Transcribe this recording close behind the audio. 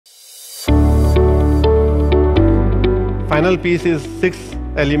final piece is six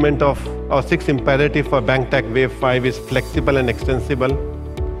imperative for BankTech Wave 5 is flexible and extensible.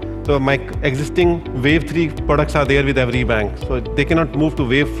 So my existing Wave 3 products are there with every bank. So they cannot move to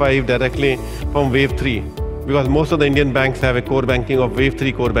Wave 5 directly from Wave 3 because most of the Indian banks have a core banking of Wave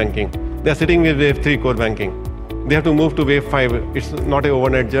 3 core banking. They are sitting with Wave 3 core banking. They have to move to Wave 5. It's not an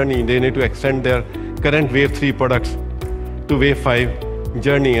overnight journey. They need to extend their current Wave 3 products to Wave 5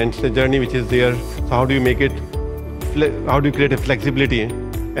 journey, and it's a journey which is there. So how do you make it, how do you create a flexibility,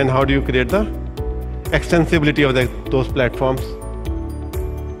 and how do you create the extensibility of those platforms?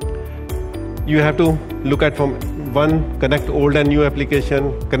 You have to look at from one, connect old and new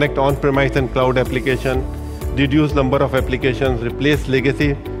application, connect on-premise and cloud application, reduce number of applications, replace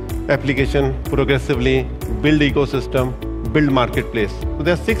legacy application progressively, build ecosystem, build marketplace. So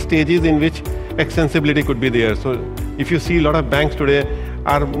there are 6 stages in which extensibility could be there. So if you see a lot of banks today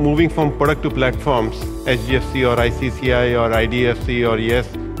are moving from product to platforms, HDFC or ICCI or IDFC or Yes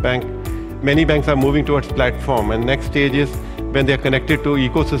Bank, many banks are moving towards platform, and next stage is when they are connected to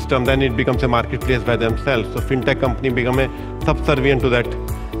ecosystem, then it becomes a marketplace by themselves. So fintech company become a subservient to that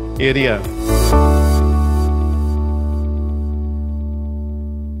area.